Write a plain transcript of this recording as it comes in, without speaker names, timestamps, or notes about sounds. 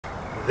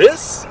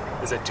This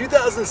is a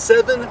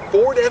 2007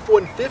 Ford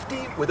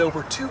F-150 with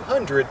over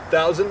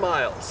 200,000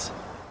 miles.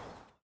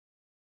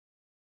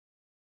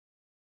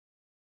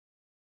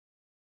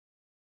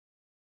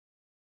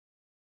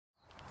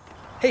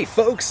 Hey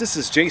folks, this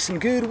is Jason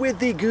Good with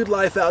the Good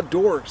Life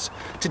Outdoors.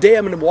 Today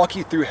I'm going to walk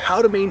you through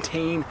how to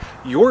maintain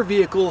your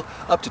vehicle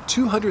up to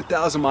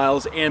 200,000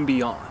 miles and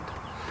beyond.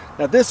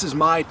 Now this is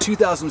my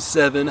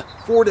 2007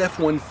 Ford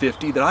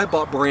F-150 that I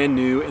bought brand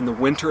new in the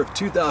winter of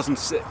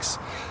 2006.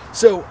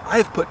 So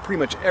I've put pretty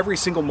much every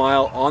single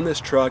mile on this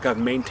truck. I've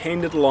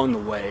maintained it along the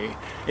way.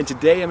 And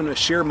today I'm going to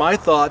share my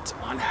thoughts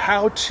on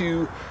how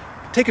to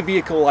take a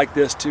vehicle like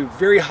this to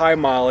very high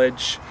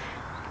mileage,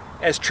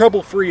 as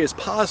trouble-free as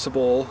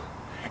possible,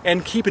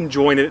 and keep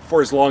enjoying it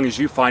for as long as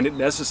you find it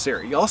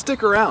necessary. Y'all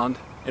stick around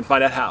and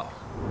find out how.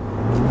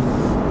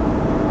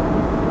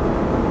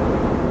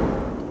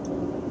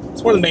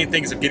 So one of the main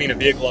things of getting a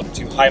vehicle up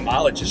to high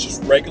mileage is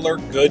just regular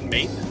good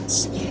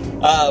maintenance.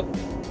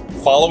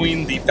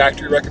 Following the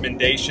factory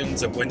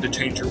recommendations of when to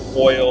change your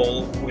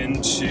oil,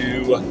 when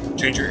to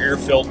change your air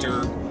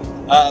filter,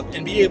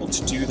 and be able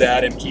to do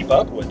that and keep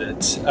up with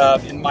it.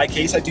 In my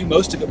case, I do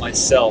most of it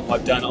myself.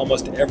 I've done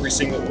almost every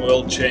single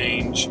oil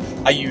change.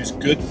 I use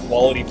good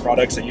quality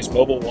products. I use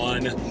Mobil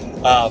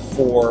 1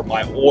 for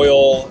my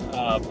oil.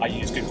 I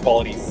use good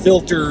quality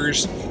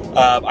filters.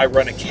 I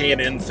run a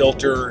K&N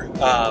filter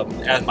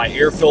as my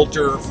air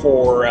filter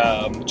for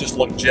just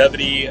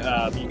longevity.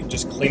 You can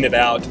just clean it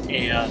out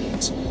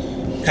and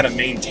kind of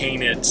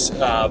maintain it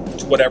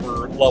to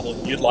whatever level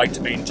you'd like to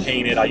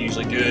maintain it. I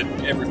usually do it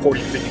every 40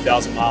 to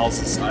 50,000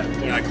 miles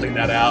when I clean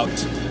that out.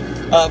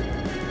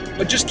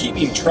 But just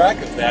keeping track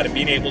of that and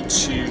being able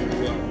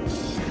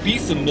to be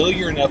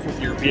familiar enough with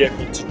your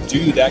vehicle to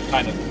do that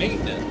kind of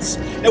maintenance.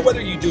 Now,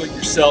 whether you do it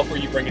yourself or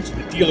you bring it to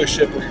the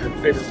dealership or your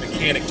favorite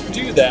mechanic to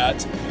do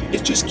that,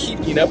 it's just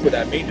keeping up with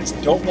that maintenance.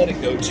 Don't let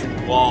it go too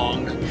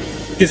long,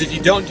 because if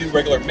you don't do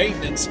regular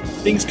maintenance,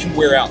 things can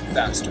wear out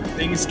faster.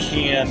 Things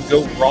can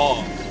go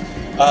wrong.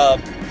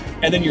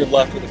 And then you're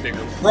left with a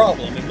bigger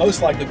problem, and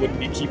most likely wouldn't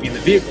be keeping the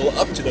vehicle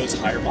up to those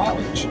higher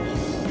mileage.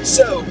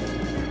 So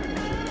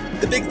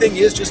the big thing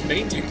is just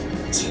maintaining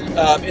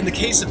it. In the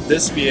case of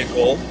this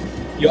vehicle,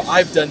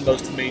 I've done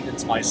most of the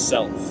maintenance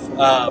myself.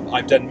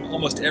 I've done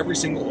almost every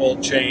single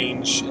oil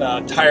change,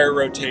 tire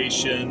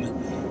rotation,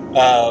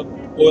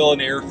 oil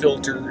and air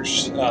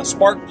filters,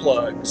 spark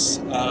plugs.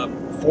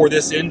 For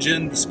this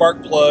engine, the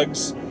spark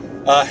plugs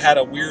had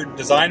a weird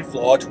design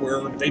flaw to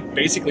where they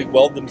basically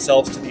weld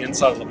themselves to the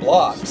inside of the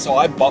block. So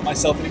I bought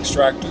myself an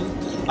extractor.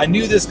 I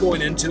knew this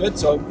going into it,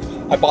 so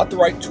I bought the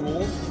right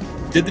tool,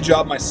 did the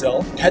job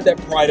myself, had that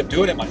pride of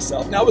doing it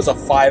myself. Now it was a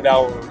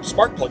 5-hour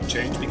spark plug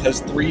change because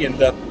 3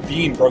 ended up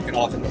being broken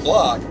off in the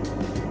block.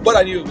 But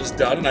I knew it was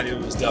done, and I knew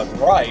it was done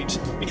right,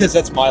 because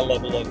that's my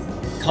level of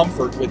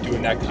comfort with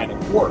doing that kind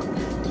of work.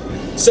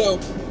 So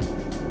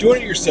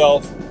doing it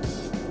yourself,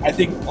 I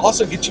think,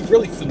 also gets you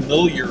really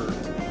familiar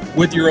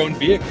with your own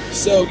vehicle.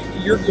 So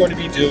you're going to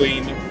be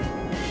doing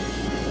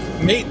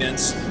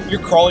maintenance,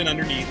 you're crawling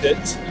underneath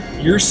it,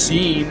 you're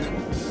seeing,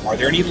 are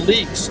there any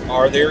leaks?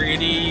 Are there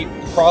any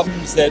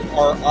problems that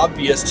are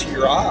obvious to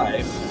your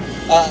eye?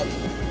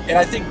 And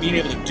I think being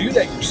able to do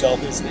that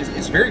yourself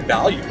is very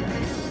valuable.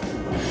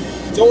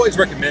 So I always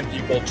recommend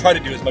people try to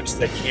do as much as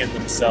they can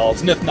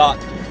themselves, and if not,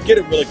 get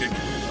a really good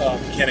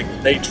mechanic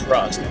that they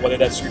trust, whether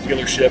that's your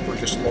dealership or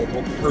just a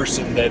local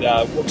person that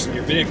works in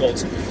your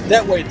vehicles.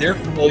 That way they're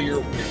familiar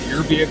with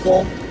your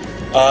vehicle,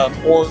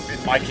 or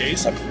in my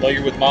case, I'm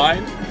familiar with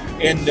mine,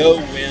 and know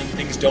when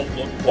things don't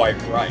look quite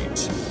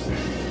right.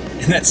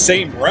 In that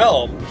same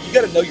realm, you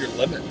got to know your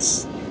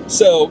limits.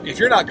 So if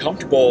you're not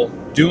comfortable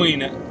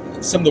doing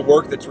some of the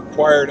work that's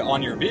required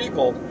on your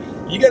vehicle,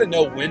 you got to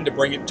know when to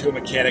bring it to a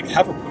mechanic,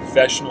 have a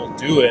professional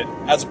do it,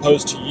 as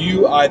opposed to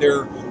you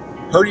either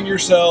hurting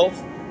yourself,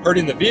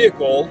 hurting the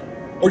vehicle,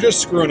 or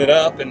just screwing it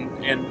up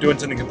and doing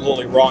something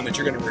completely wrong that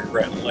you're going to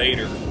regret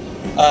later.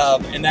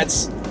 And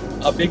that's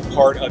a big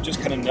part of just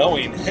kind of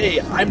knowing,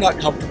 hey, I'm not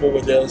comfortable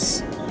with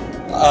this,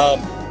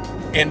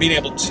 and being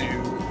able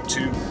to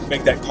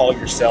make that call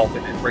yourself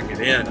and bring it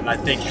in. And I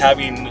think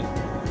having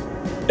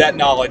that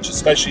knowledge,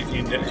 especially if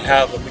you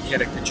have a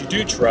mechanic that you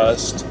do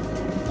trust,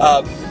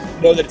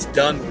 know that it's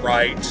done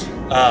right.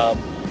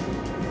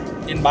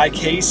 In my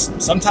case,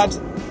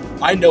 sometimes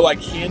I know I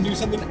can do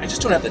something, I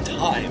just don't have the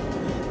time.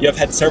 I've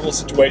had several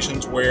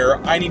situations where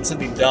I need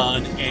something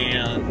done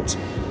and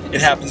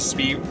it happens to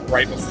be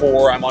right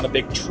before I'm on a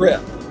big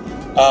trip.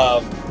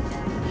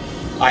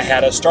 I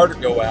had a starter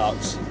go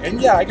out,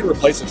 and yeah, I could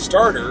replace a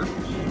starter.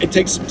 It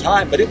takes some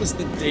time, but it was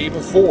the day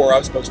before I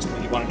was supposed to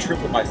leave on a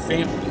trip with my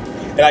family,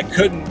 and I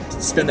couldn't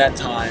spend that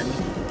time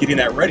getting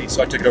that ready.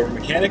 So I took it over to a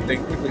mechanic, they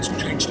quickly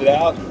changed it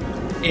out,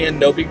 and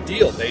no big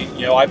deal.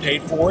 I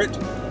paid for it.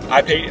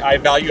 I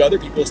value other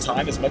people's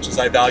time as much as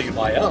I value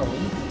my own.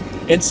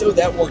 And so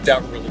that worked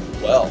out really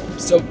well.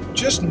 So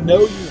just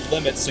know your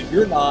limits so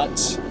you're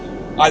not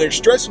either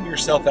stressing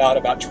yourself out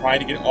about trying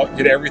to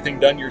get everything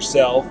done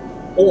yourself,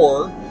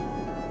 or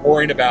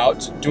worrying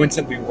about doing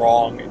something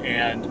wrong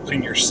and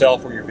putting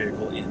yourself or your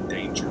vehicle in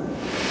danger.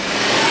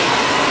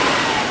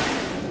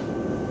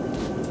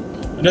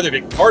 Another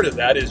big part of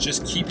that is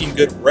just keeping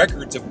good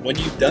records of when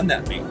you've done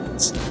that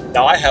maintenance.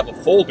 Now I have a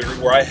folder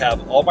where I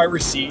have all my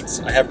receipts.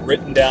 I have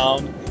written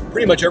down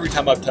pretty much every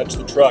time I've touched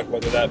the truck,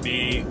 whether that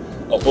be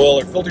a oil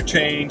or filter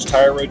change,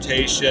 tire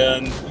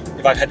rotation,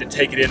 if I've had to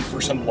take it in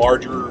for some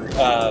larger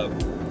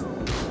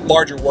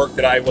work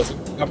that I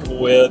wasn't comfortable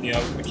with,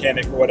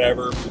 mechanic or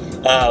whatever.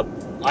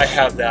 I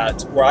have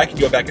that where I can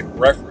go back and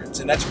reference,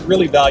 and that's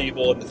really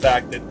valuable in the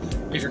fact that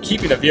if you're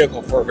keeping a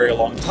vehicle for a very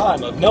long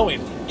time, of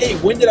knowing, hey,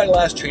 when did I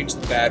last change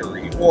the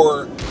battery?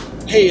 Or,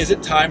 hey, is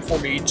it time for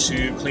me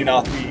to clean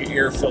off the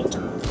air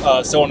filter?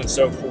 So on and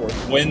so forth.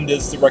 When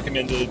does the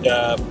recommended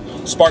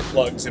spark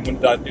plugs, and when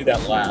did I do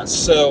that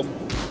last? So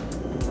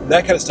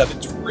that kind of stuff,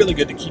 it's really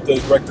good to keep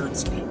those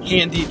records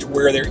handy to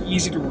where they're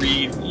easy to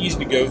read, easy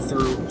to go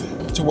through,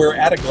 to where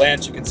at a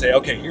glance you can say,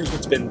 okay, here's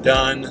what's been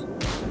done,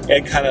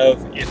 and kind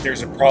of, if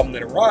there's a problem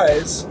that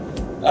arises,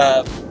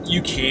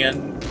 you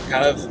can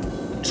kind of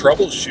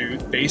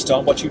troubleshoot based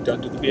on what you've done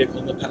to the vehicle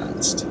in the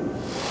past.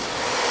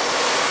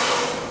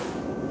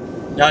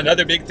 Now,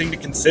 another big thing to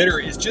consider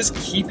is just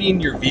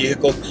keeping your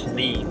vehicle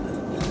clean.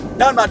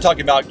 Now, I'm not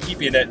talking about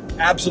keeping it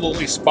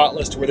absolutely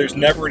spotless to where there's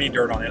never any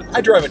dirt on it.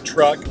 I drive a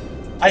truck,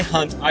 I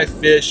hunt, I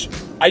fish,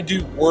 I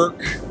do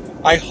work,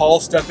 I haul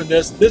stuff in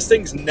this. This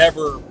thing's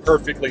never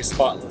perfectly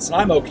spotless, and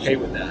I'm okay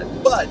with that.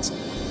 But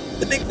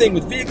the big thing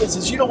with vehicles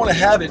is you don't want to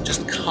have it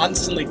just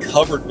constantly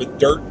covered with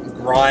dirt and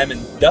grime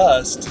and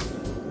dust.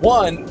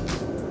 One,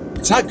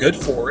 it's not good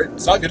for it.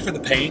 It's not good for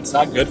the paint. It's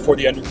not good for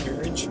the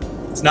undercarriage.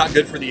 It's not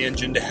good for the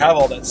engine to have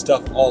all that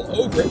stuff all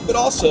over it. But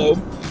also,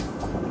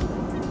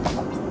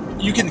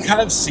 you can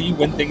kind of see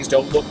when things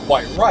don't look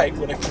quite right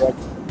when a truck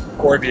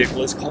or a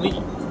vehicle is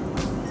clean.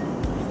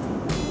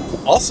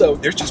 Also,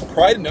 there's just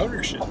pride in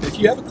ownership. If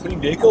you have a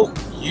clean vehicle,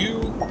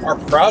 you are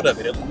proud of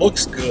it. It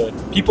looks good.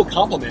 People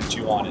compliment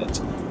you on it.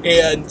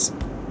 And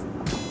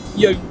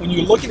when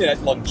you're looking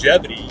at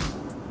longevity,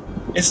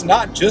 it's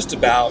not just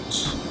about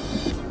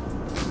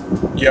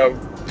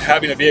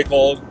having a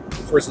vehicle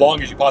for as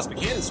long as you possibly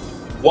can. It's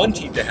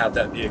wanting to have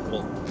that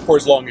vehicle for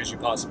as long as you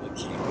possibly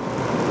can.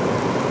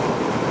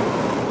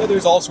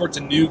 There's all sorts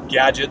of new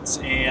gadgets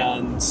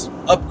and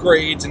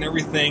upgrades and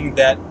everything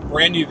that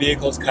brand new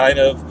vehicles kind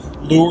of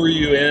lure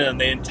you in.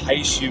 They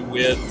entice you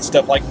with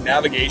stuff like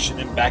navigation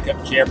and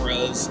backup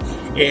cameras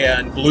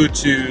and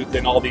Bluetooth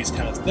and all these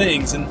kind of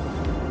things. And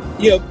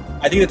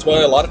I think that's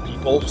why a lot of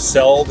people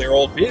sell their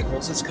old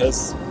vehicles, is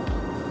because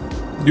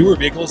newer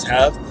vehicles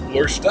have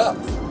cooler stuff.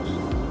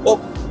 Well,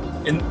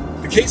 in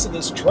the case of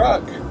this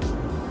truck,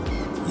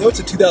 it's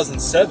a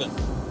 2007,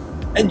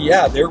 and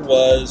yeah, there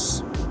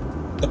was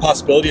the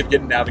possibility of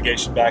getting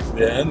navigation back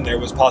then. There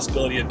was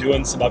possibility of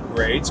doing some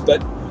upgrades,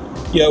 but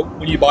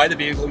when you buy the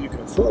vehicle you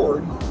can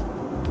afford,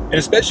 and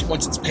especially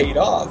once it's paid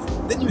off,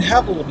 then you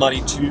have a little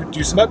money to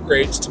do some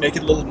upgrades to make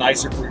it a little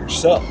nicer for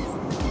yourself.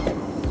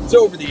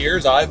 So over the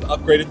years, I've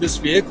upgraded this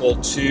vehicle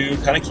to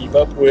kind of keep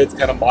up with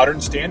kind of modern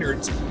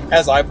standards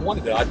as I've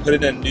wanted it. I put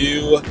in a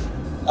new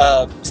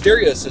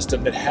stereo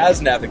system that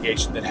has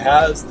navigation, that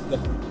has the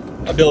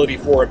ability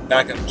for a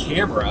backup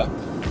camera,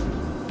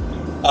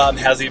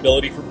 has the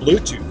ability for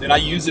Bluetooth, and I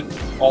use it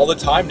all the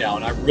time now,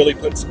 and I really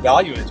put some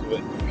value into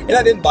it. And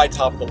I didn't buy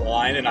top of the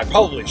line, and I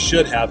probably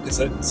should have, because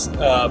it's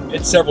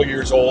several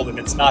years old and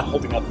it's not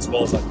holding up as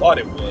well as I thought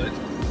it would.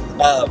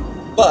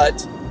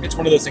 But it's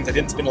one of those things, I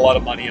didn't spend a lot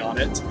of money on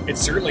it. It's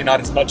certainly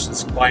not as much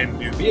as buying a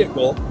new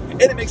vehicle,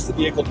 and it makes the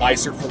vehicle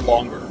nicer for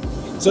longer.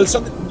 So it's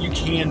something you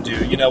can do,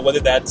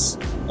 whether that's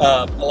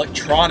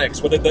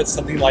electronics, whether that's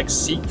something like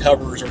seat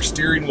covers or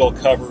steering wheel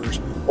covers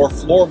or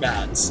floor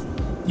mats.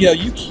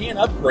 You can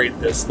upgrade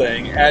this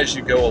thing as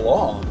you go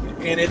along,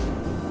 and it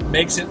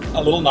makes it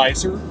a little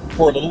nicer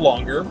for a little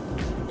longer,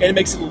 and it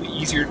makes it a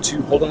little easier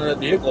to hold on to a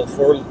vehicle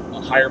for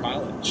a higher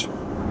mileage.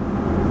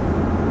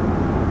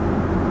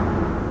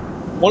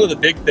 One of the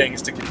big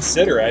things to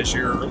consider as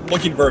you're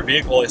looking for a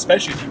vehicle,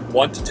 especially if you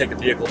want to take a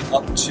vehicle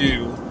up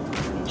to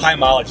high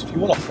mileage, if you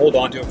want to hold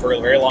on to it for a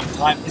very long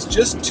time, is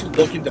just to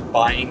look into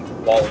buying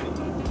quality.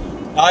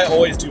 I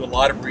always do a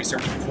lot of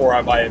research before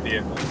I buy a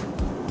vehicle,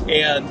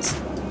 and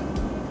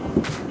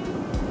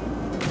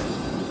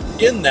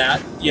in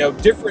that,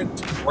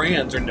 different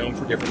brands are known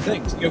for different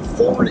things.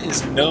 Ford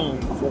is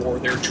known for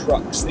their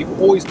trucks.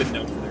 They've always been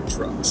known for their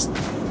trucks.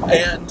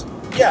 And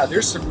yeah,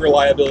 there's some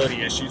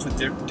reliability issues with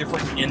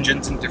different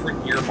engines and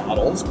different year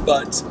models,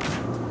 but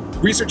the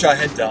research I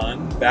had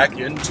done back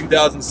in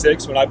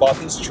 2006 when I bought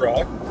this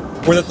truck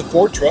were that the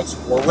Ford trucks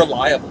were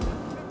reliable.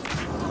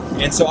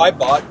 And so I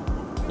bought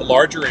the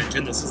larger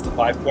engine. This is the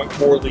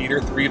 5.4 liter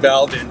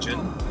 3-valve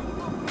engine,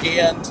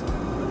 and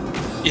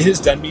it has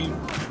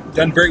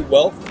done very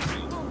well for me.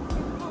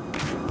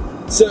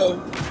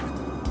 So,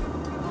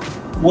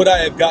 would I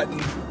have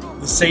gotten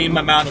the same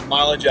amount of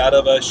mileage out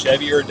of a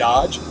Chevy or a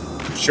Dodge?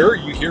 Sure,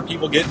 you hear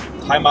people get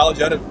high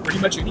mileage out of pretty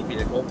much any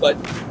vehicle, but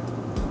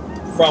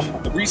from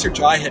the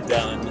research I had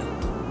done,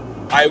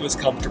 I was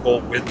comfortable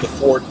with the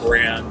Ford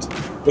brand,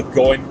 with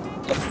going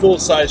a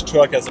full-size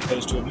truck as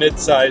opposed to a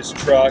mid-size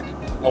truck.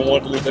 I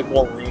wanted a little bit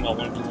more room, I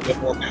wanted a little bit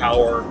more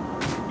power,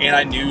 and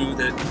I knew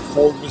that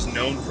Ford was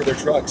known for their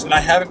trucks, and I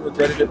haven't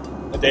regretted it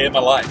a day in my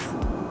life,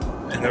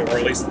 or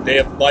at least the day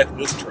of life of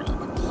this truck.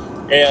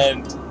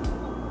 And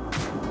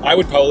I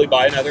would probably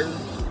buy another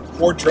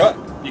Ford truck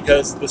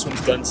because this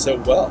one's done so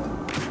well.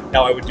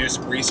 Now I would do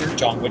some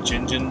research on which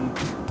engine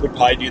would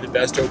probably do the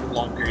best over a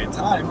long period of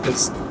time,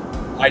 because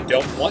I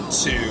don't want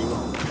to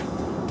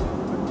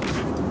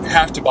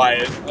have to buy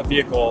a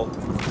vehicle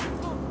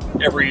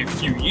every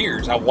few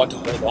years. I want to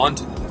hold on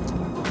to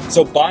it.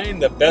 So buying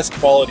the best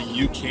quality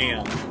you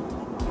can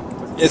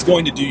is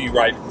going to do you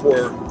right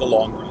for the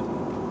long run.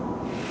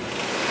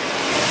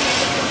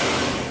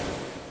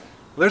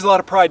 There's a lot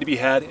of pride to be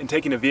had in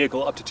taking a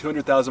vehicle up to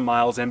 200,000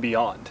 miles and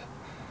beyond.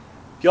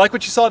 If you like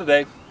what you saw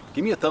today,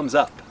 give me a thumbs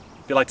up.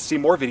 If you'd like to see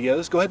more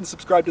videos, go ahead and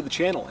subscribe to the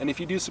channel. And if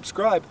you do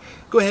subscribe,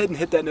 go ahead and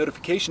hit that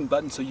notification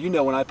button so you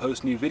know when I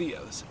post new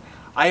videos.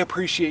 I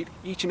appreciate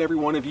each and every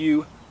one of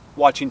you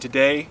watching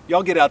today.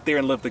 Y'all get out there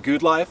and live the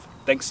good life.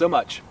 Thanks so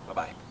much.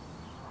 Bye-bye.